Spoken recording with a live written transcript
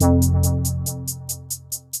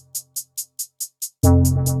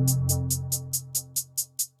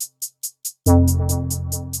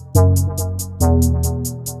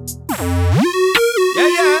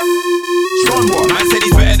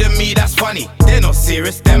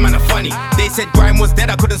serious, them man are funny. They said Grime was dead,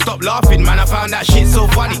 I couldn't stop laughing. Man, I found that shit so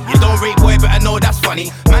funny. You don't rate boy, but I know that's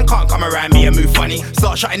funny. Man can't come around me and move funny.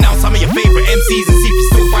 Start shutting down some of your favorite MCs and see if you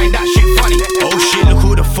still find that shit funny. Oh shit, look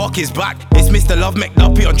who the fuck is back. It's Mr. Love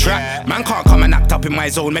McDuppy on track. Man can't come and act up in my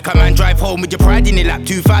zone. Make a man drive home with your pride in your lap.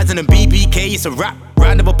 2000 and BBK, it's a rap.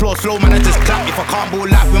 Round of applause, flow, man, I just clap. If I can't ball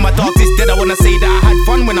laugh when my dog is dead, I wanna say that I had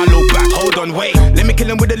fun when I look back. Hold on, wait, let me kill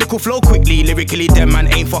him with a little flow quickly. Lyrically, them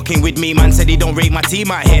man ain't fucking with me. Man said he don't rate my team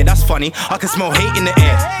out here, that's funny. I can smell hate in the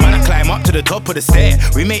air. Man, I climb up to the top of the stair.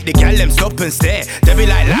 We make the gal them stop and stare. They be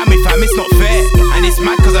like, lamb fam, it's not fair. And it's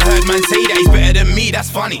mad cause I heard man say that he's better than me, that's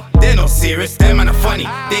funny. They're not serious, them man are funny.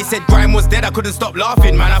 They said Grime was dead, I couldn't stop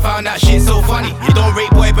laughing. Man, I found that shit so funny. You don't rate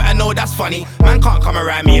boy, but I know that's funny. Man can't come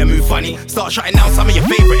around me and move funny. Start shutting down some of your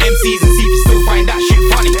favorite MCs and see if you still find that shit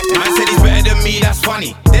funny. Man said he's better than me, that's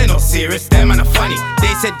funny. They're not serious, them man are funny.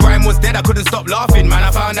 They said Grime was dead, I couldn't stop laughing. Man,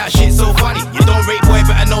 I found that shit so funny. You don't rate boy,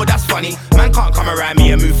 but I know that's funny. Man can't come around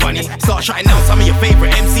me and move funny. Start shutting down some of your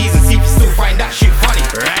favorite MCs and see if you still find that shit funny.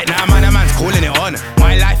 Right now, man, a man's calling it on.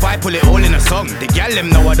 My life, I pull it all in a song. The gal them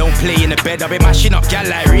know I don't play in the bed. I be mashing up gal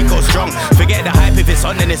like Rico Strong. Forget the hype, if it's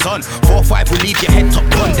on, then it's on. 4-5 will leave your head top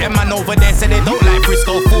gun. Them man over there say they don't like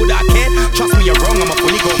Frisco. Fool that I care. Trust me, you're wrong, I'm a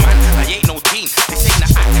fully go man. I ain't no team. This ain't the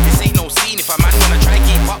act, this ain't no scene. If a man wanna try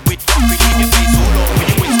keep up with fuck, we leave your face all over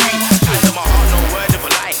your windscreen. Hand on my heart, no word of a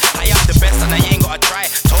lie. I am the best and I ain't gotta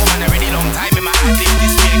try. Told man a really long time in my ad lib.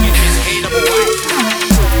 This year again, this KWY.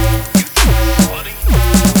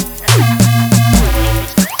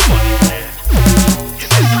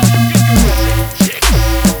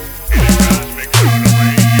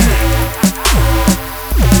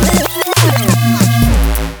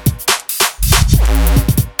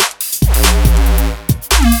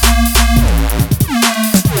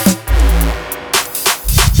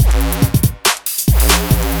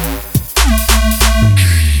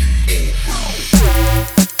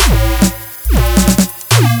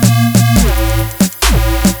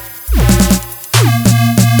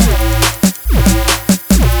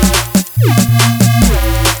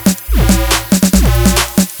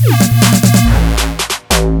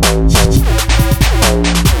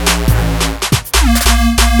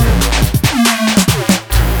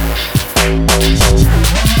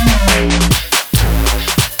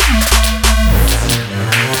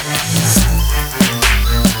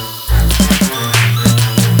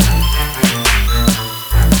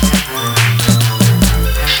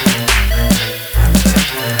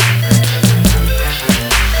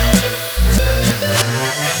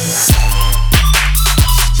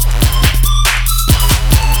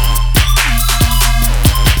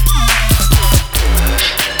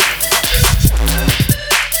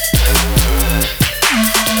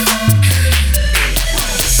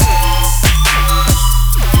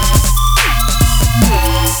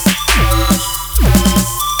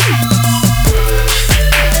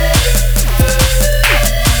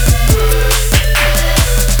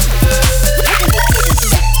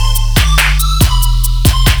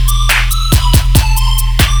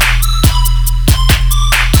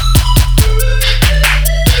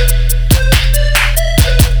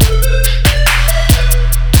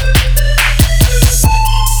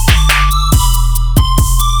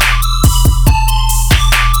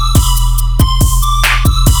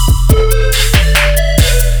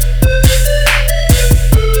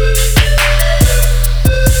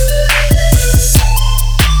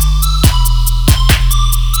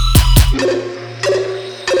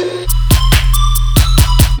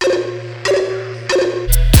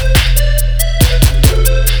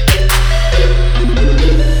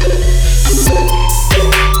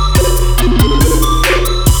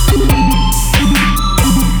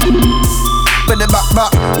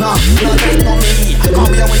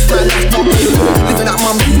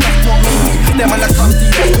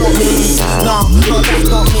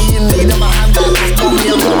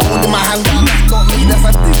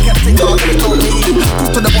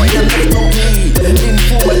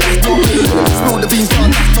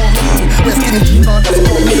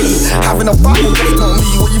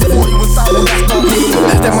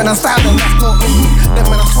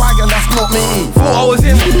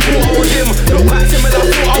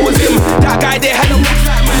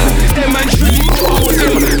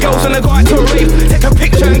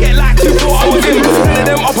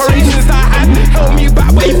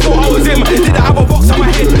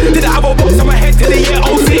 Did I have a box on my head to the year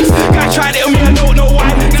 06? Guy tried it on me, I don't know why.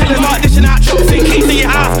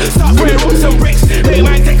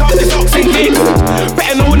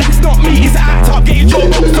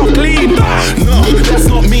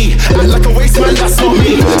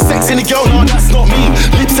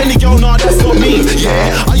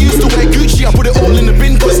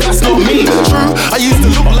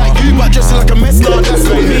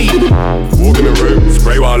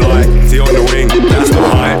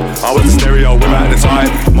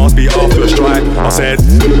 vibe, must be after a strike. I said,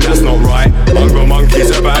 that's not right. Mongrel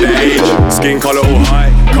monkeys about their age, skin colour all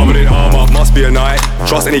high, covered in armour, must be a knight.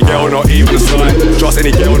 Trust any girl, not even a sight. Trust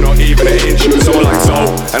any girl, not even an inch. Someone like Soul,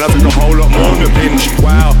 and I took a whole lot more than a pinch.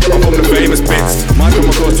 Wow, I'm from the famous bits. Might come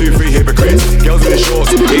across 2-3 hypocrites. Girls in the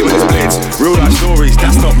shorts, even the splits. Real life stories,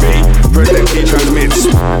 that's not me. President T transmits.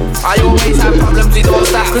 I always have problems with all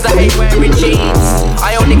that, cause I hate wearing jeans.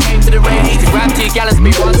 I only came to the rave to grab 2 gallons,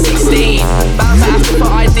 be 116. Bound to have to put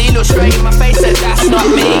ID, look straight in my face, said that's not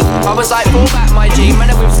me. I was like, fall back my G, man,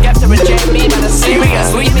 with Skepta and Jammz, man, I'm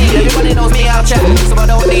serious, we mean. Everybody knows me out chat, so I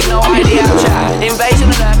don't need no ID out chat.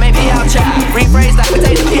 Invasion alert, make me out chat. Rephrase that,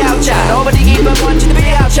 potato be out chat. Nobody even wants you to be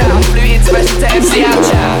out chat. I'm flew in special to MC out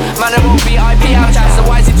chat. Man, I won't VIP out chat, so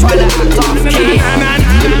why is he trying to act off key?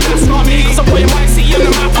 That's not me, cause I'm putting my C in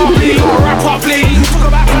the map properly. Rap properly, talk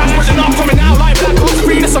about plans, but you're not coming out like Black Ops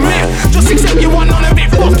 3, that's a myth. Just accept you want none of it,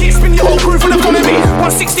 fuck it, spin your whole crew full of economy.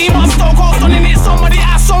 116, but I'm still cold running it. Somebody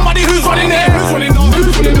ask somebody who's running there. Who's running on, who's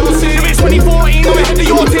running on? If it's 2014, I'm ahead of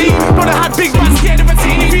your team. Brother had big man scared of a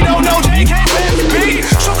team. If you don't know JK, where to be?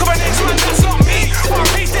 Shock of an X-Man, that's not me. One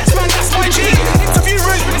race, that's man, that's my G. Interview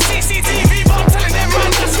rooms with a CCTV, but I'm telling them,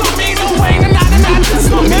 man, that's not me. No way, that's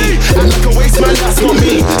not me. I like a waste, man, that's not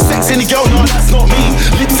me. Sex any girl, no, that's not me.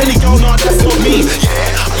 Lips any girl, no, that's not me.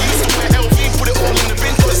 Yeah, I used to wear LV, put it all in the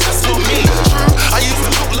bin, cause that's not me. True, I used to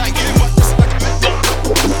look like you, but just like I meant.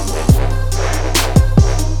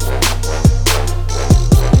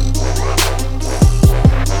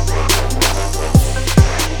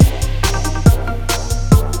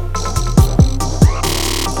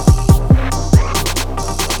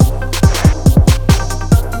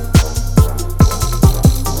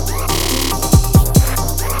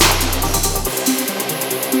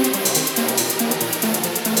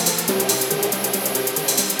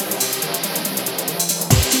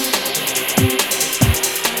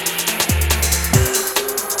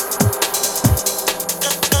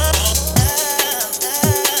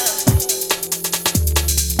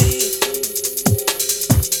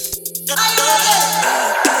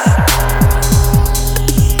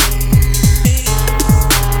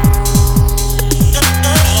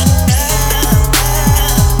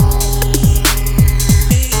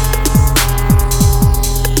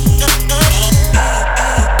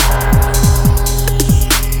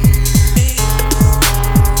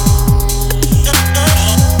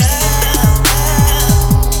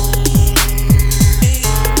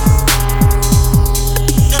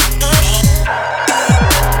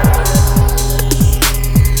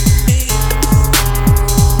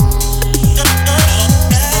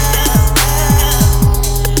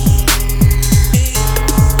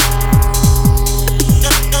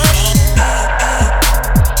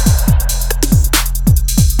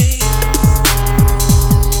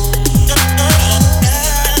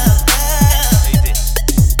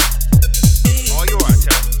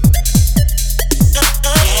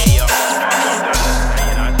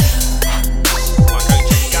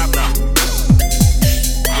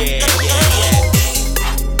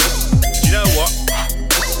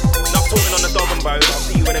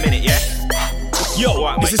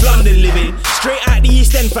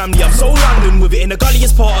 family, I'm so London with it. In the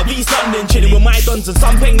gulliest part of East London, chilling with my dons and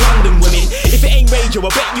some paying London women. If it ain't radio, I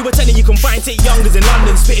bet you were telling you can find it youngers in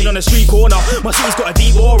London, spitting on a street corner. My city's got a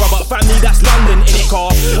deep aura, but family, that's London in it, car.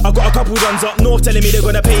 I got a couple dons up north telling me they're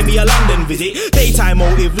gonna pay me a London visit. Daytime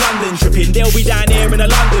motive, London tripping. They'll be down here in a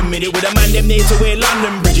London minute with a man them near to wear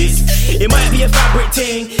London bridges. It might be a fabric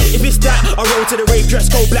ting. If it's that, I roll to the rave dress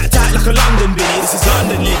code black tie like a London billy. This is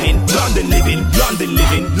London living, London living, London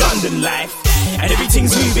living, London life. And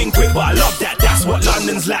everything's moving quick, but I love that, that's what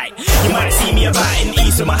London's like. You might see me about in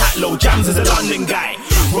East with my hat low, Jammz is a London guy.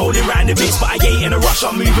 Rolling round the bits, but I ain't in a rush,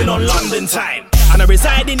 I'm moving on London time. And I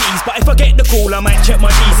reside in East, but if I get the call, I might check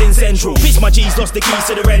my G's in Central. Bitch, my G's lost the keys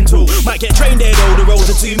to the rental. Might get trained there though, the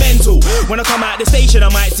roads are too mental. When I come out the station,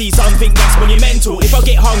 I might see something that's monumental. If I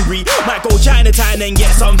get hungry, might go Chinatown and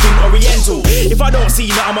get something oriental. If I don't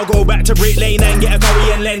see nothing, I'll go back to Brick Lane and get a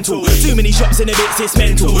curry and lentil. Too many shops in the bits, it's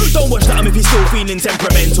mental. Don't watch nothing if you're still feeling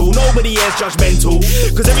temperamental. Nobody here's judgmental,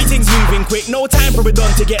 cause everything's moving quick. No time for a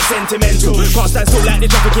don to get sentimental. Can't stand still like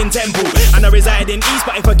the traffic in Temple. And I reside in East,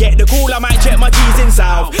 but if I get the call, I might check my G's in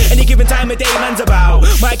South. Any given time of day, man's about.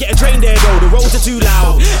 Might get a train there though, the roads are too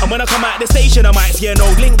loud. And when I come out the station, I might see an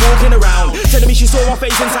old link walking around, telling me she saw my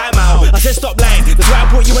face in time out. I said stop lying, there's why I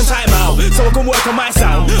put you in timeout, so I can work on my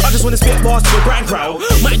sound. I just wanna spit bars to a grand crowd.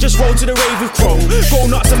 Might just roll to the rave with Crow. Go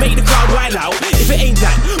nuts and make the crowd wild out. If it ain't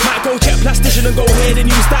that, might go check Plastician and go hear the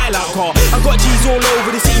new style out car. I got G's all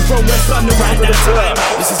over the city from West London right now.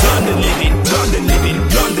 This is London living, London living,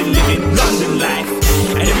 London living, London life.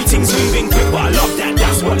 And everything's moving quick, but I love that,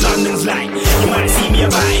 that's what London's like. You might see me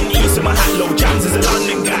about in East with my hat low, Jammz is a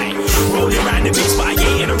London guy. Rolling around the beats, but I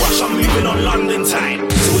ain't in a rush, I'm moving on London time.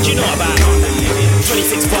 So what you know about London living?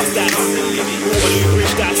 26 bus that's Waterloo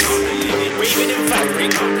Bridge that's raving in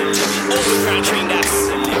fabric, overground train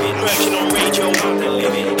that's working on radio,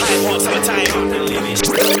 high park summertime.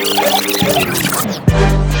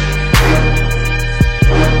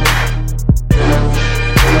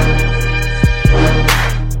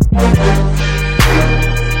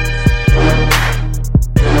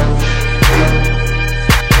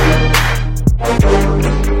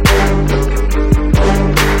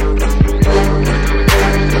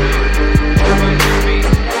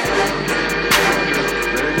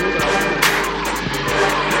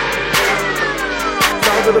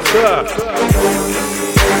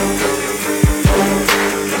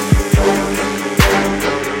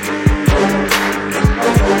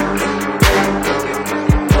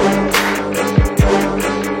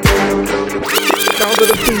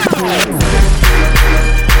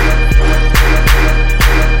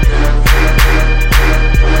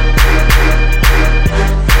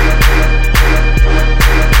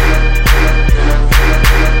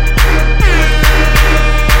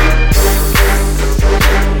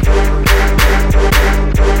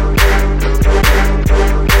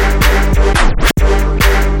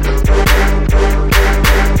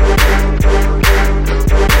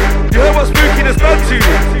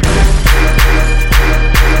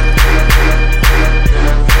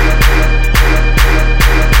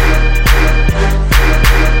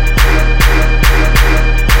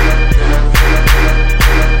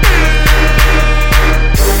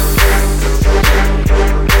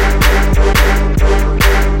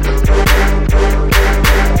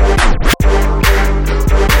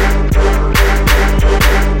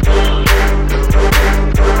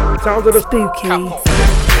 Sounds of the spooky. Capo.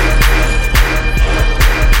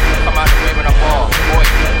 Come out the way when I ball, boy.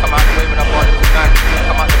 Come out the way when I ball, little man.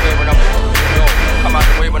 Come out the way when I ball, yo. Come out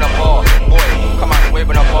the way when I ball, boy. Come out the way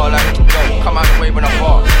when I ball, like yo. Come out the way when I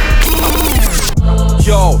ball.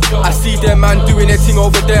 Yo, I see them man doing their thing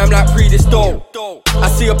over there, I'm like this dope. I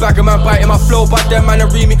see a bag of man biting my flow, but them man a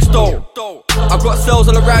remix dope. I got cells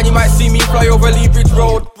all around, you might see me fly over Lee Bridge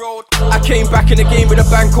Road. I came back in the game with a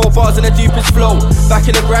bang, cold bars and the deepest flow. Back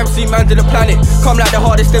in the Grime scene, man to the planet. Come like the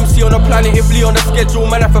hardest MC on the planet. If Lee on the schedule,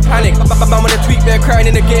 man have a panic. Man on the tweet, they're crying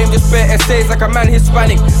in the game, just bare essays like a man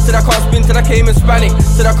Hispanic. Said I can't spin till I came in Hispanic.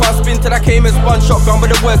 Said I can't spin till I came in spun. Shotgun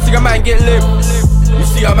with the words, see a man get lift. You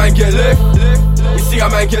see a man get lift. You see a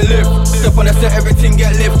man get lift. Step on the set, everything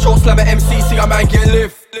get lift. Choke slam at MC, see a man get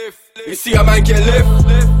lift. You see a man get lift.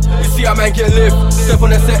 You see a man get lift. Step on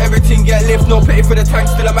the set, everything get lift. No pity for the tank,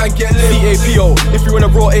 still a man get lift. CAPO, if you in a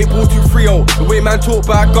raw 8-ball-2-3-0. The way man talk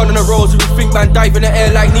back, gun on the rolls. You would think man dive in the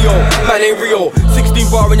air like Neo. Man ain't real, 16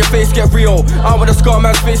 bar in your face get real. I'm with a scar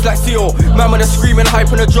man's face like Seal. Man with a screaming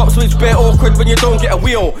hype on the drop, so it's bare awkward when you don't get a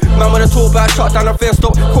wheel. Man with a talk back, shut down a fair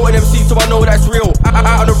stop. Quoting MC so I know that's real. Out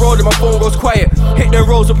on the road and my phone goes quiet. Hit them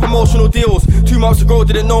rolls with promotional deals. 2 months ago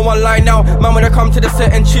didn't know one line now. Man when I come to the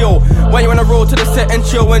set and chill. When you on the road to the set and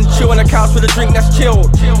chill and chill on the couch with a drink that's chill.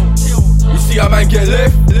 You see a man get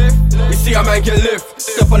lift. You see a man get lift.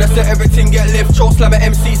 Step on the set, everything get lift. Choke slam at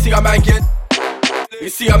MC, see a man get. You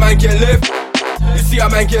see a man get lift. You see a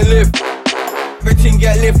man get lift. Everything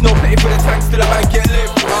get lift, no pity for the tank, still a man get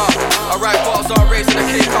lift. I write bars on race and the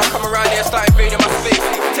cake can't come around here, start invading my space.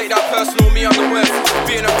 Take that personal, me on the west.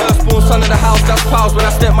 Being a firstborn son of the house, that's pals when I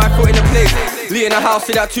step my foot in the place. Lee in the house,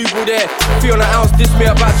 see that 2 ball there. Feel on an ounce, diss me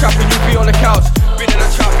about trapping, you be on the couch. Been in the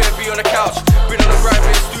trap, yeah, be on the couch. Been on the grind,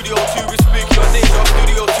 been studio 2, with spooky on danger,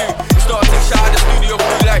 studio 2. Starting shout at the studio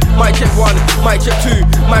crew like mic check 1, mic check 2.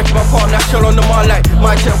 Mic my palm, that shell on the man like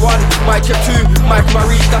mic check 1, mic check 2. Mic my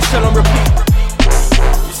reach, that shell on repeat.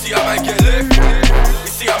 You see how man get lift.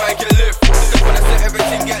 You see how man get lift. Step on the set,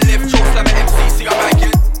 everything get lift. Choke slam at MC, see how man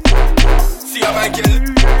get. See how man get lift.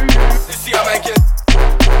 You see how man get.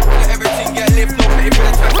 Let everything get lift, no pay for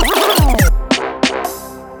the time.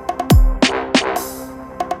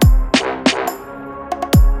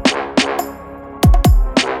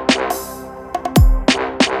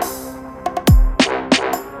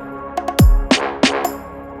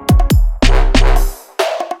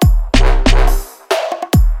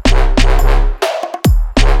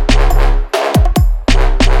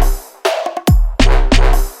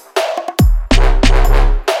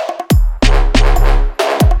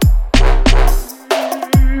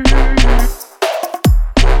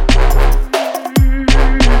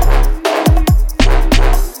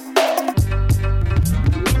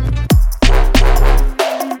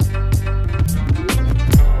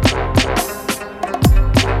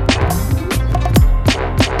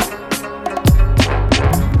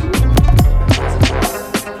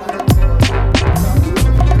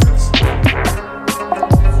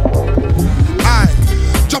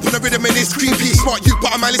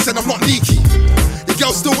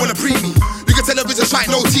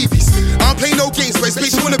 in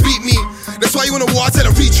space, you wanna beat me. That's why you wanna war, I tell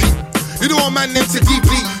a retreat. You don't want man named to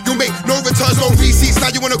deeply. You'll make no returns, no receipts.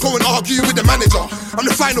 Now you wanna go and argue with the manager. I'm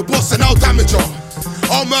the final boss and I'll damage her.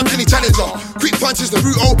 I'll murk any challenger. Quick punches, the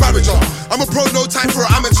root old barrager. I'm a pro, no time for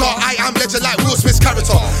an amateur. I am legend like Will Smith's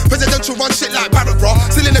character. Presidential run shit like Barrett, bro.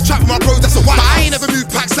 Still in the trap with my bro, that's a white. But I ain't never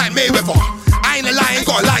moved packs like Mayweather. I ain't a lie, ain't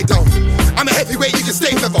gotta lie down. I'm a heavyweight, you can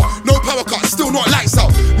stay feather. No power cut, still not lights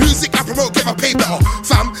out. Music I promote, get my pay better.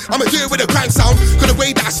 Fam, I'ma do it with a grime sound. Cause the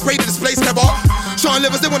way that I sprayed this place never. Sean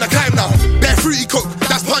livers, they wanna climb now. Bare fruity cook,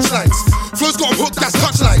 that's punchlines. Flows got 'em hooked, that's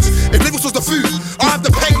touchlines. If lyrics was the food, I'll have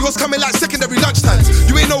the pen, yours coming like secondary lunchtimes.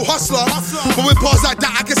 You ain't no hustler, but with bars like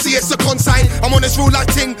that, I can see it's a consign. I'm on this real life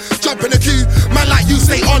ting, jump in the queue. Man like you,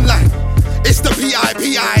 stay online. It's the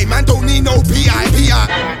P.I.P.I. Man don't need no P.I.P.I.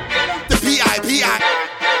 The P.I.P.I.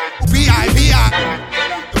 P.I.P.I.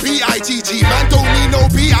 P.I.G.G. Man don't need no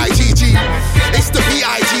P.I.G.G. It's the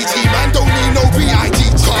P.I.G.G. Man don't need no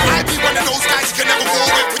P.I.G.G. I be one of those guys you can never roll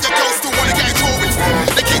with, but your girls still wanna get a draw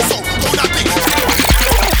with. The king so, hold that big.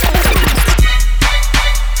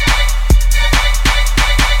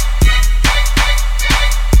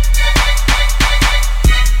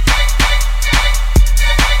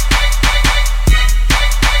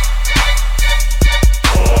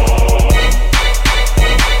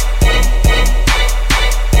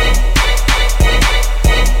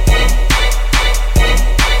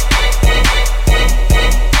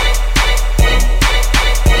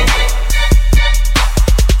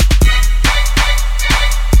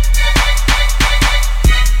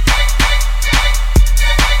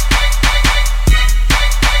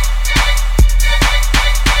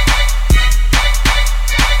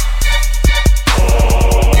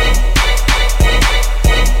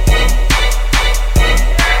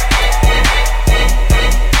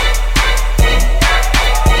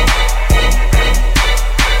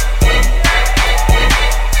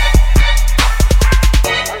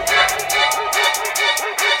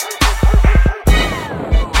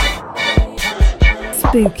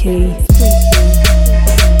 Spooky.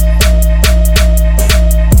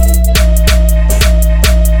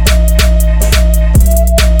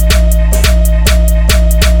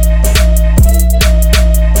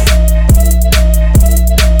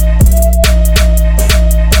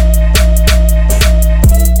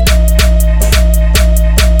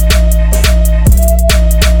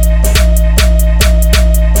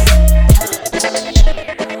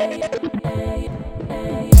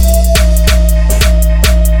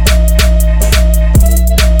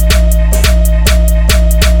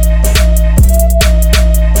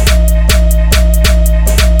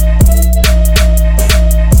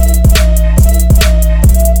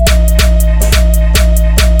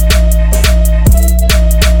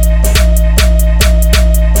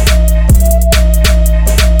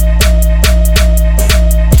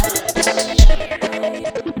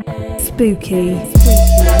 Spooky.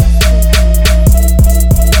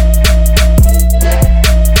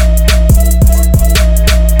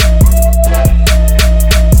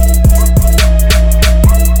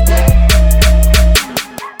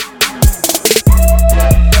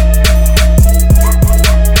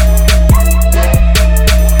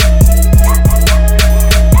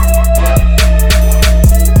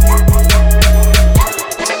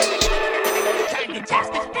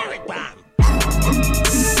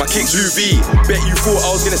 Bet you thought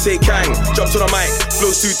I was gonna say Kang. Jumped on the mic,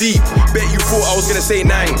 flows too deep. Bet you thought I was gonna say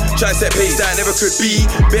Nang. Tried set pace that never could be.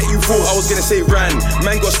 Bet you thought I was gonna say Ran.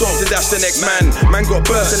 Man got stomped and dashed the next man. Man got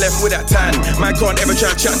burst and left with that tan. Man can't ever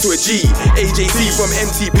try and chat to a G. AJT from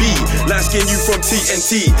MTP. Light skin you from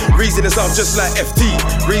TNT. Reason itself just like FT.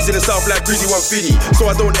 Reason itself like Greasy 150. So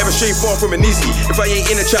I don't ever stray far from an easy. If I ain't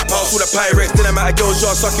in a trap house with a Pyrex, then I'm at a girl's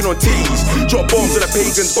yard sucking on titties. Drop bombs in a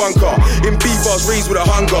pagan's bunker. In beef I was raised with a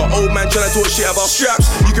hunger. Old man trying to talk shit about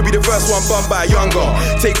straps. You could be the first one bummed by a younger.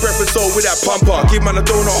 Take breath and soul with that pumper. Give man a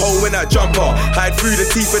donut hole in that jumper. Hide through the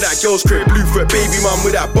teeth of that girl's crib. Blue foot baby mum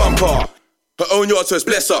with that bumper. Her own yard, so it's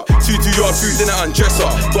bless her. 2-2-yard food, then I undress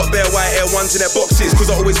her. Got bare white air ones in their boxes.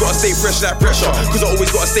 Cause I always gotta stay fresh like pressure. Cause I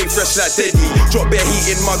always gotta stay fresh like deadly. Drop bare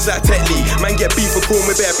heat in mugs like Tetley. Man get beef for corn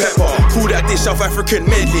with bare pepper. Call that dish South African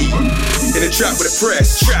medley. In the trap with a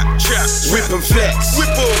press. Trap, whip and flex.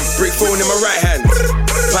 Whip em. Brick phone in my right hand.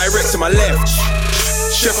 Pyrex in my left.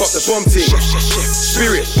 Chef up the bomb team.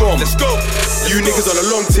 Spirit bomb. Let's go. You niggas on a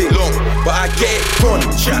long team. But I get it gone.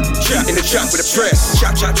 In the trap with a press.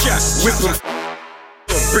 Whip em.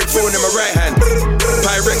 Brick phone in my right hand.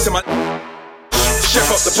 Pyrex in my.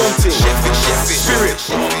 Chef up the bomb team. Spirit.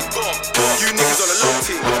 You niggas on a long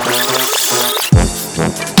team.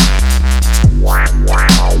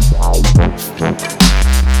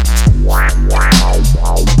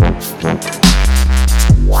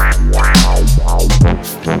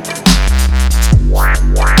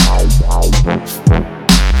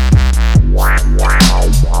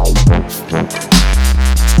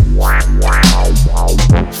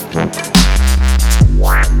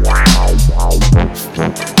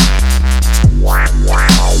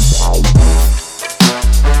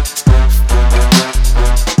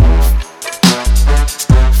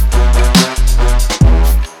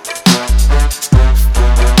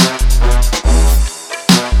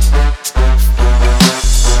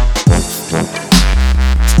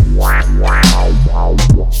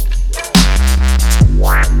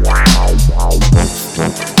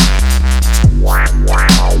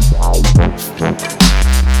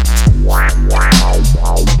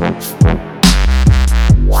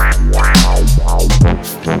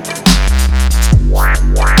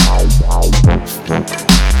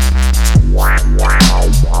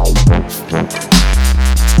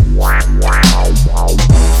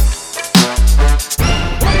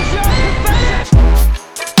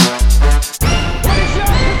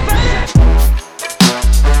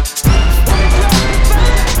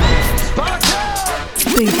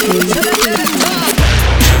 Spooky.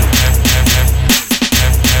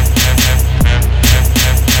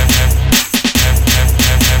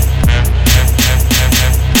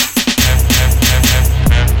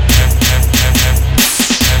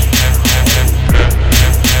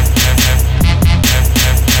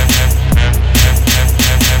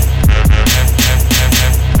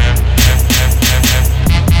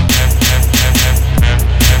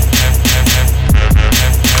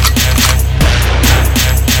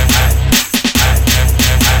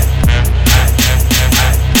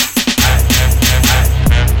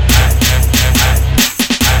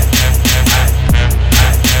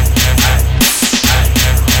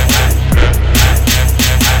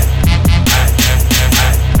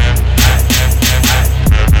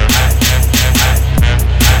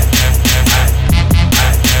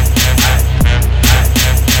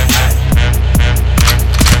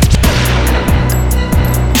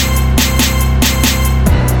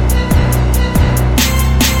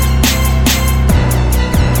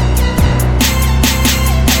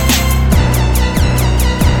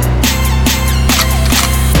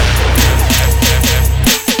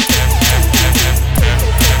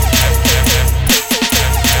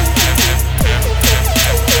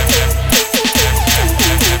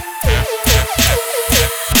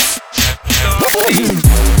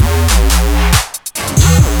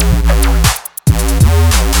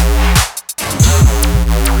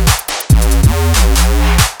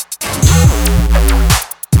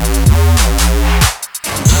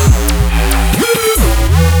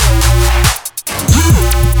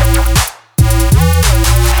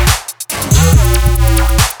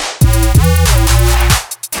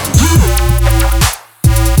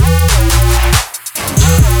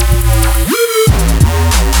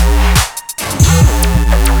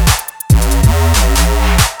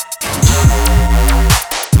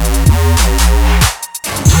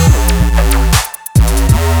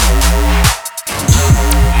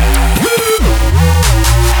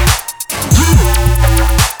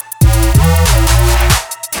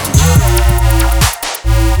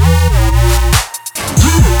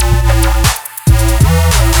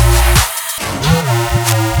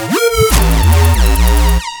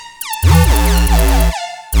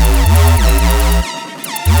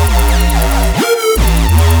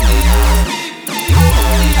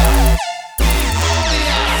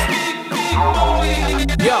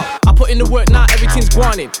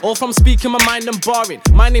 All from speaking my mind and barring.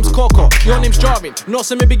 My name's Coco, your name's jarring. Know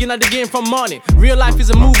some me begin at the game from morning. Real life is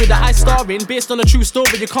a movie that I star in, based on a true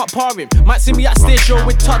story, you can't par him. Might see me at stage show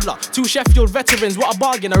with toddler, 2 Sheffield veterans, what a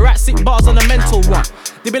bargain. A rat 6 bars on a mental one.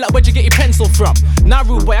 They be like, where'd you get your pencil from? Nah,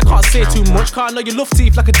 rude boy, I can't say too much, cause I know you love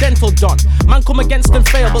teeth like a dental don. Man come against and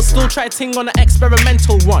fail, but still try ting on an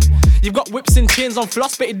experimental one. You've got whips and chains on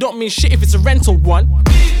floss, but it don't mean shit if it's a rental one.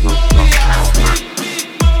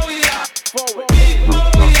 Forward.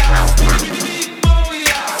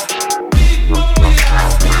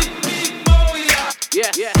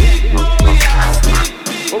 Yeah.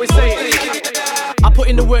 What we saying? I put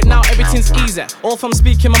in the work now, everything's easy. All from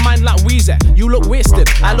speaking my mind like Weezer. You look wasted,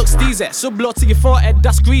 I look steezy. Sub-blow to your forehead,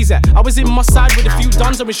 that's greasy. I was in my side with a few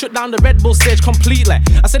dons and we shut down the Red Bull stage completely.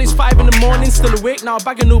 I said it's 5 in the morning, still awake now. A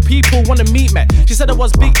bag of new people wanna meet me. She said I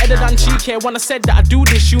was big-headed and cheeky. When I said that I do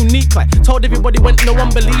this uniquely, told everybody when no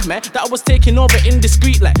one believed me that I was taking over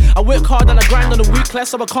indiscreetly. I work hard and I grind on the weekly,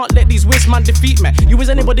 so I can't let these waste man defeat me. You was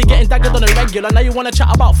anybody getting daggered on a regular, now you wanna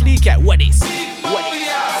chat about fleek at what is?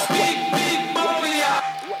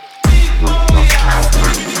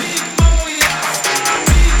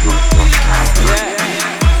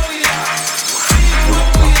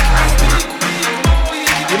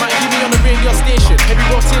 Heavy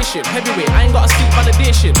rotation, heavyweight, I ain't gotta seek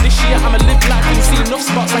validation. This year I'ma live life and see enough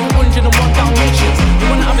spots like 101 Dalmatians. You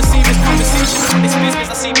wanna have a serious conversation in this business,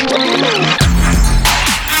 I see me.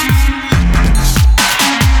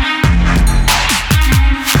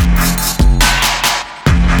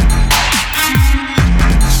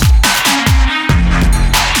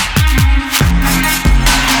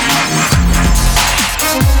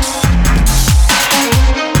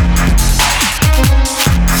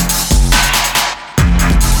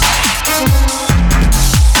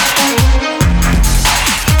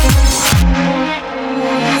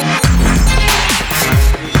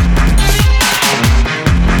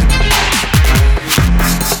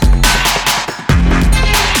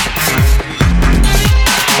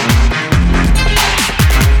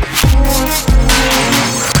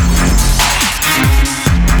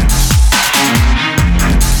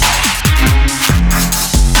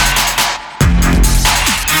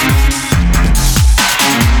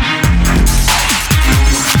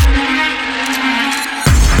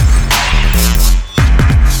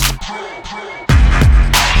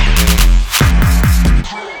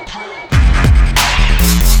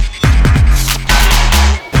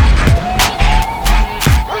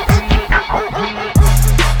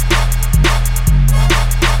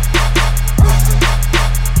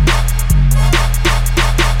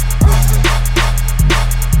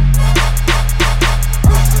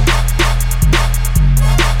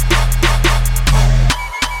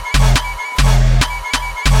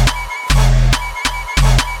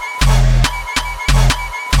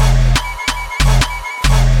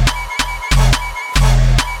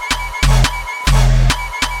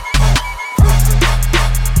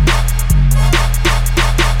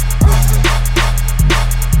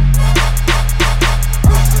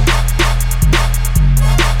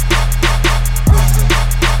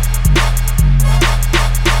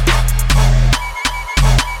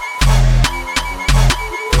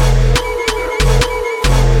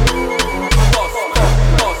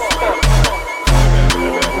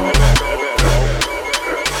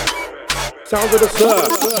 Sounds of the surf.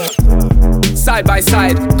 Side by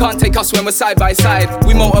side, can't take us when we're side by side.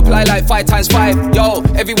 We multiply like 5 times 5. Yo,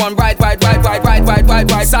 everyone ride.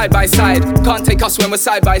 Side by side, can't take us when we're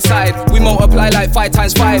side by side. We multiply like 5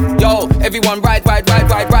 times 5. Yo, everyone ride.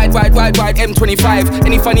 M25,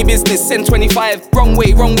 any funny business, send 25. Wrong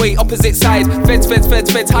way, opposite side. Feds,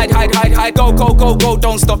 hide. Go,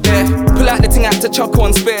 don't stop there. Pull out the thing out to chuck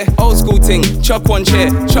one spear. Old school thing, chuck one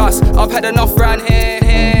chair. Trust, I've had enough round here.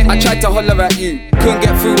 I tried to holler at you, couldn't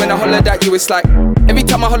get through when I hollered at you. It's like, every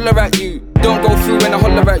time I holler at you, don't go through when I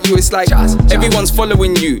holler at you. It's like, everyone's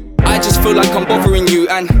following you. I just feel like I'm bothering you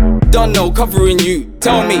and don't know covering you.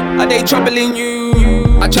 Tell me, are they troubling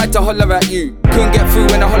you? I tried to holler at you, couldn't get through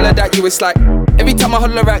when I hollered at you. It's like, every time I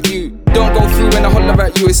holler at you, don't go through when I holler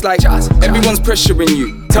at you. It's like, everyone's pressuring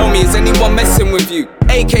you. Tell me, is anyone messing with you?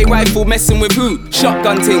 AK rifle messing with who?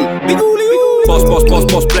 Shotgun ting, big ooly. Boss,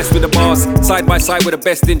 blessed with the bars. Side by side with the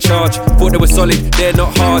best in charge. Thought they were solid, they're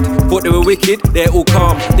not hard. Thought they were wicked, they're all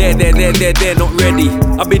calm. They're not ready.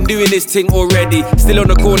 I've been doing this thing already. Still on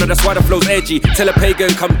the corner, that's why the flow's edgy. Tell a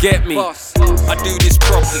pagan, come get me. I do this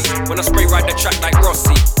properly. When I spray right the track like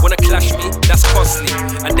Rossi. Wanna clash me, that's costly.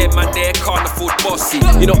 And then man there can't afford bossy.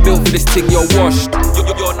 You're not built for this thing, you're washed.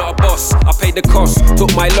 You're not a boss. I paid the cost,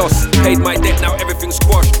 took my loss. Paid my debt, now everything's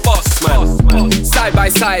squashed. Boss, man. Side by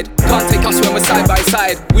side, can't take us when we're side by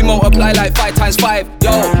side. We multiply like 5 times 5.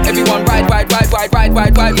 Yo, everyone ride.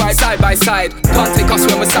 Side by side, can't take us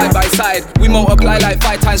when we're side by side. We multiply like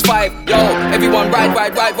 5 times 5. Yo, everyone ride.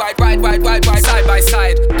 Side by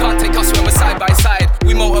side, can't take us when we're side by side.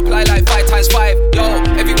 We multiply like 5 times 5. Yo,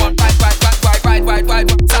 everyone ride.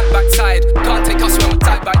 Side by side, can't take us when we're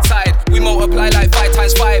side by side. We multiply like 5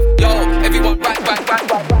 times 5. Yo, everyone ride.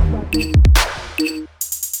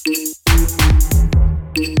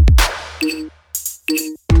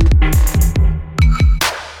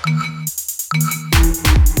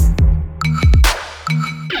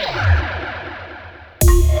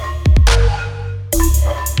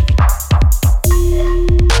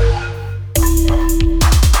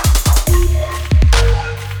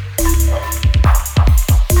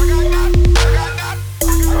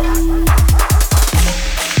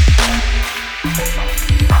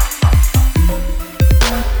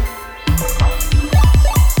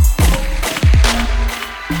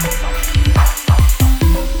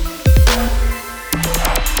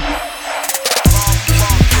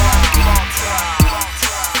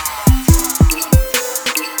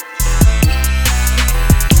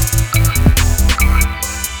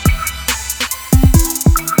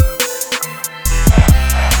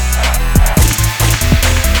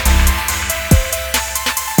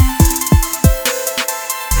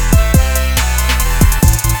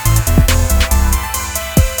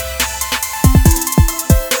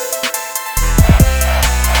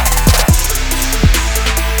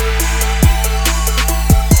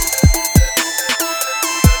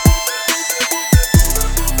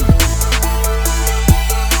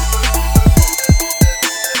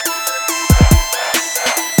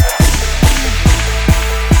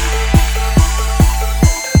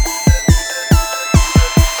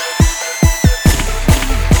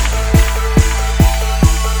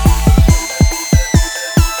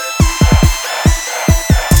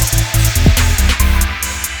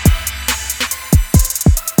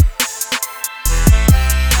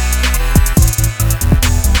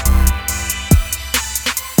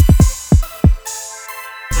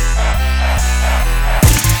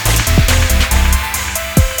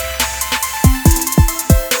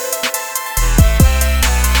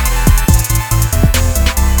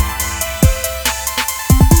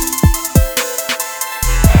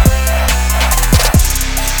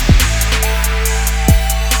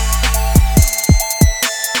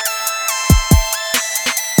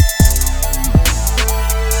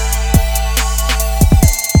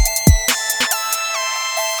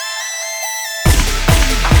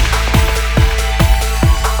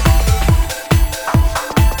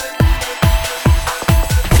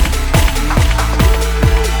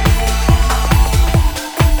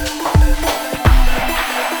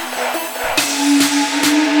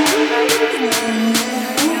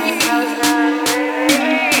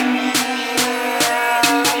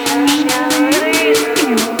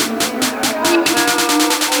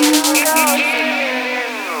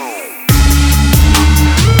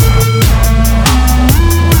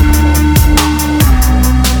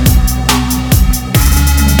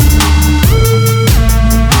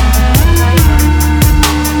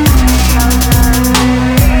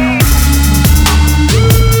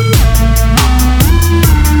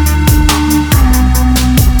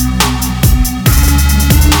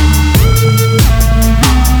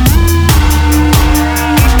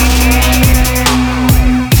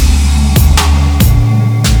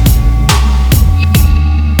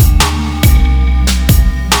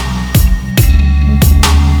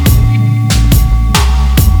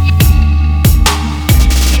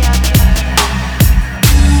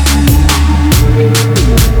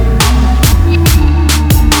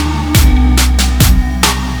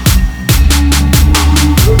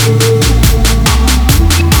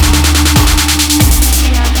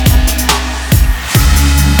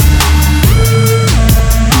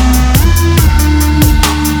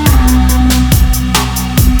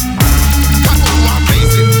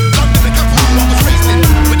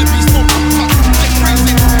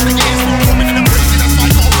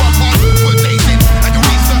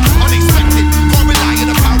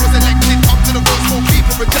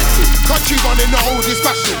 keep on in the oldest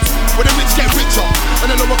fashions. Where the rich get richer, and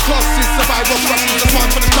the lower classes survive off rushing the fun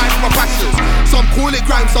for the strive for my passions. Some call it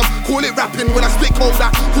grime, some call it rapping. When I spit cold,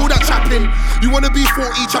 call that trapping. You wanna be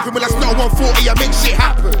 40 trapping, when I start 140, I make shit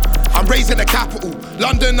happen. I'm raising the capital.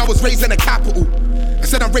 London, I was raising the capital. I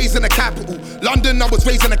said I'm raising the capital. London, I was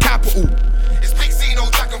raising the capital. It's big C, no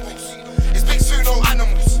Dragon Balls. It's big Sue, no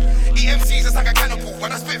animals. EMCs is like a cannibal.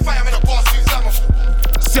 When I spit fire, I'm in a bar, Sue's flammable.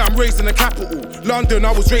 See, I'm raising the capital. London,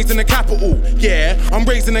 I was raising the capital. Yeah, I'm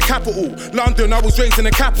raising the capital. London, I was raising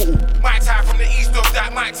the capital. My time from the east of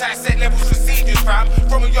that. My time set levels procedures, fam.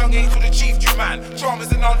 From a young age to the chief Jew man.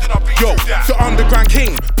 Traumas in London, I'll be through that. The underground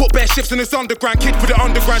king. Put bare shifts in this underground kid for the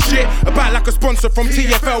underground shit. About like a sponsor from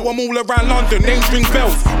TFL. I'm all around London. Names ring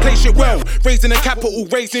bells. Play shit well. Raising the capital.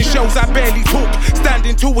 Raising shells. I barely talk.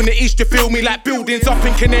 Standing tall in the east, you feel me like buildings up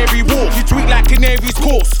in Canary Wharf. You tweet like Canary's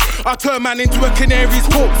course. I turn man into a Canary's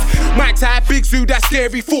corpse. Mike's had big zoo, that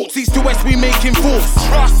scary thoughts. East to west, we making force.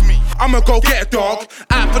 Trust me, I'ma go get a dog.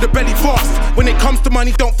 Out for the belly fast. When it comes to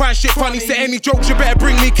money, don't find shit funny. Say any jokes, you better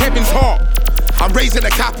bring me Kevin's heart. I'm raising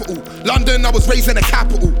the capital. London, I was raising the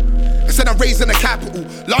capital. I said I'm raising the capital.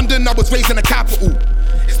 London, I was raising the capital.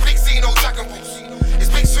 It's big C, no Dragon Balls. It's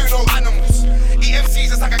big Sue, no animals.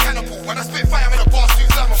 EMCs is like a cannibal. When I spit fire, I'm in a bar, Sue's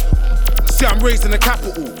flammable. See, I'm raising the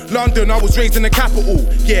capital. London, I was raising the capital.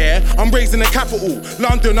 Yeah, I'm raising the capital.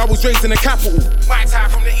 London, I was raising the capital. My time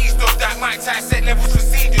from the east of that. My time set levels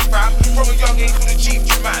procedures, fam. From a young age to the chief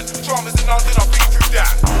Jew man. Traumas in London, I'll be through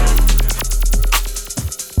that.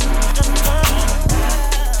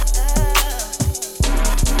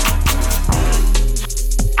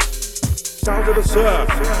 Sounds of the surf.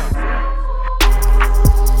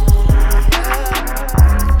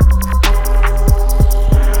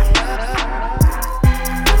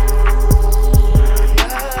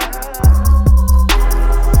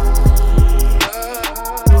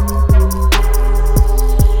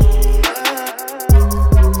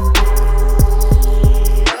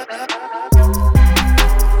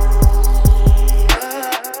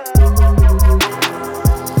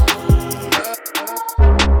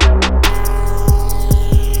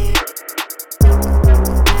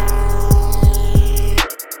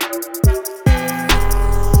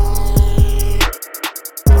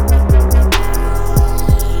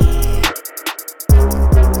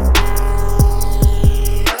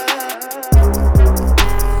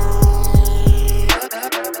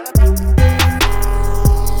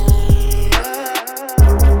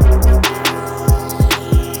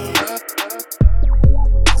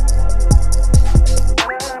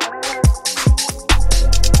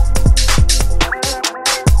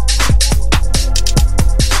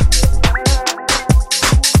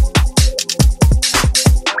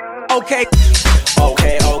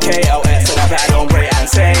 Okay, LS, so that bad on great and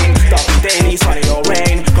sane. Dumping daily, sunny or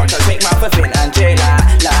rain. Can't just take my for Finn and J la.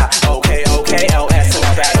 Okay, LS, so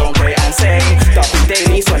that bad on great and sane. Dumping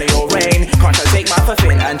daily, sunny or rain. Can't just take my for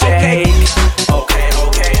Finn and J.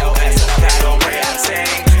 Okay, LS, so that bad on great and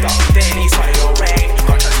sane. Dumping daily, sunny or rain.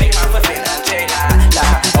 Can't just take my for Finn and J la.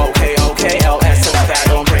 Okay, LS, so that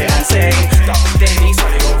bad on great and sane. Dumping daily,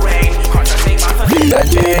 sunny or rain. Can't just take my for Finn and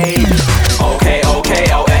J. Okay,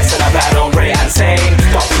 LS, so that bad on great and sane.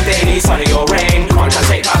 Dumping daily, sunny or rain. Can't just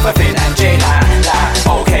take my for Finn and J la.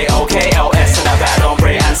 Okay, LS, so that bad on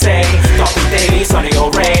great and sane. Dumping daily, sunny or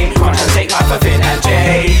rain. Can't just take my for Finn and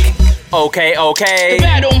J. Okay.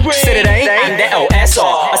 Said it ain't, and the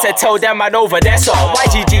LSR. I said tell them man over there, so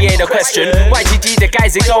YGG ain't a question. YGG the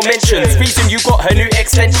guys it girl mentions. Reason you got her new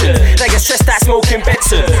extensions. Now you're stressed out smoking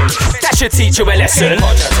Benson. That should teach you a lesson.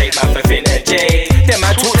 Can't just take man for Finn and J. Them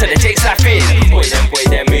man talk to the Jakes like Finn. Boy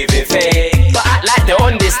them moving fake, but act like they're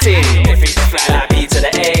on this team. If we can fly like B to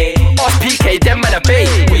the A. Ask PK, them man a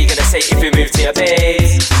bait. What you gonna say if you move to your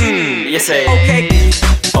base? You say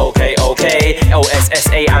Okay,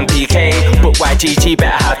 LSSA and PK. But YGG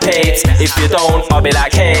better have tapes. If you don't, I'll be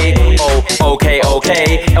like, hey. Okay,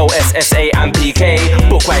 LSSA and PK.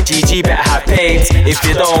 But YGG better have tapes. If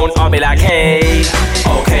you don't, I'll be like, hey.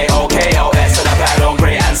 Okay, LS, so that bad on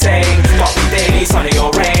great and sane. Got me daily, sunny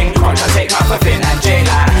or rain. Can't just take my for Finn and J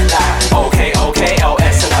la. Okay,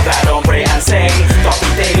 LS, so that bad on great and sane. Got me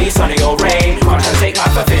daily, sunny or rain. Can't just take my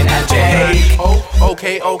for Finn and J.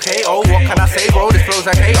 Okay, what can I say, bro? This flows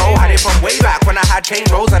like AO. Had it from way back when I had chain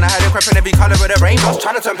rolls and I had it crep in every colour of the rainbow.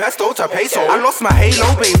 Trying to turn pesto to peso. I lost my halo,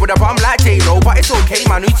 babe, with a bum like J-Lo. But it's okay,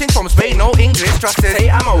 my new thing from Spain, no English. Just say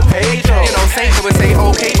I'm okay, you know, Saint would say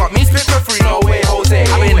okay. But me spit for free, no way, Jose.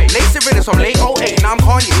 I mean, laced it from late 08. Now I'm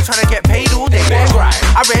Kanye, trying to get paid all day.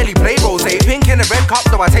 I rarely play rose. Pink in the red cup,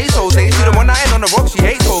 though I taste Jose. She the one that ain't on the rock, she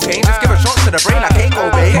hates cocaine. Just give a shot to the brain like Coco,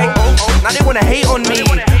 babe. now they wanna hate on me.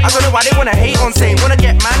 I don't know why they wanna hate on Saint. Wanna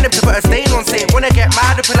get mad to put a stain on Saint. Wanna get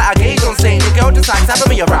mad to put like a gauge on Saint. Your girl decides to have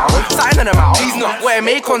me around, sign in them out. She's not what it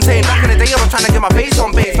may contain. Back in the day I was trying to get my face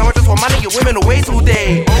on base. Now I just want money, your women will wait all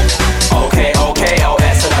day. Okay,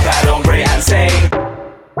 OS and a bad on great and sane.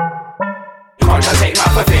 Can't try take my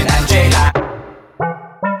flipping and J-Line.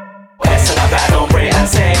 S and a bad on great and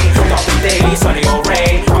sane. Don't be daily, sunny or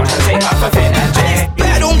rain. Can't try take my flipping and J.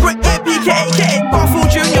 Bad on great, PK, Barfoot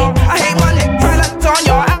Junior. I hate my neck, fry like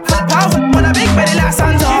Tanya. Apple power, when a big belly like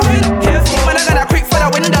Santa. Careful when I got a creek for the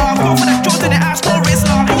window. Go for the jaws in the ash, no wrist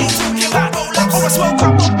lock. I ain't talking about roll ups or a smoke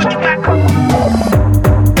up with the back.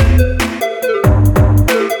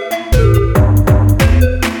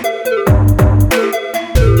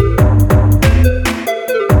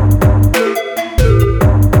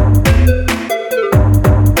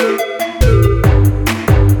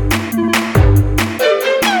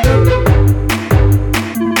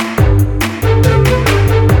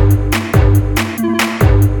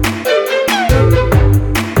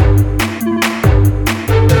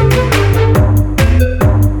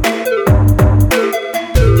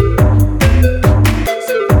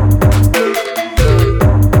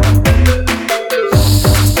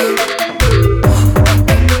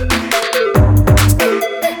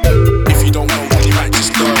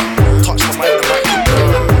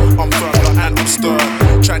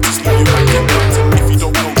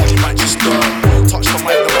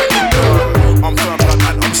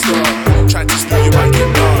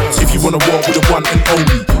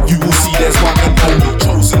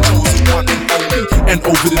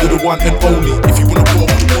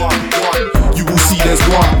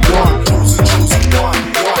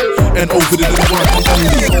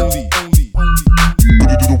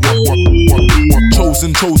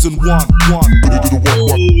 Chosen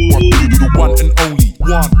one and only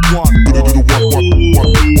one.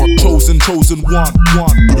 Chosen one.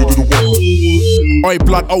 Oi,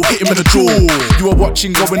 blood, I'll hit him in the jaw. You were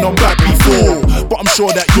watching going on back before, but I'm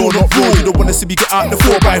sure that you're not raw. You don't wanna see me get out the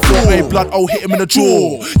 4x4. Oi, blood, I'll hit him in the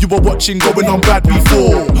jaw. You were watching going on bad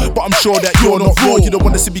before, but I'm sure that you're not raw. You don't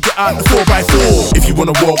wanna see me get out the 4x4. If you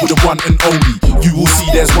wanna war with the one and only, you will see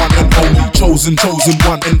there's one and only. Chosen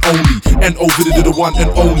one and only. And over the one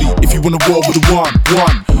and only. If you wanna war with the one,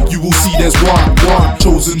 you will see there's one.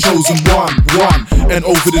 Chosen one. And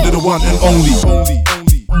over the one and only.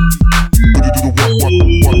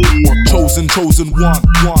 Chosen one.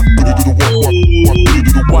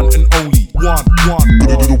 One and only.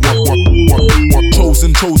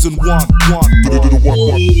 Chosen one.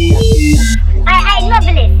 Hey,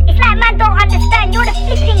 Novelist, it's like man don't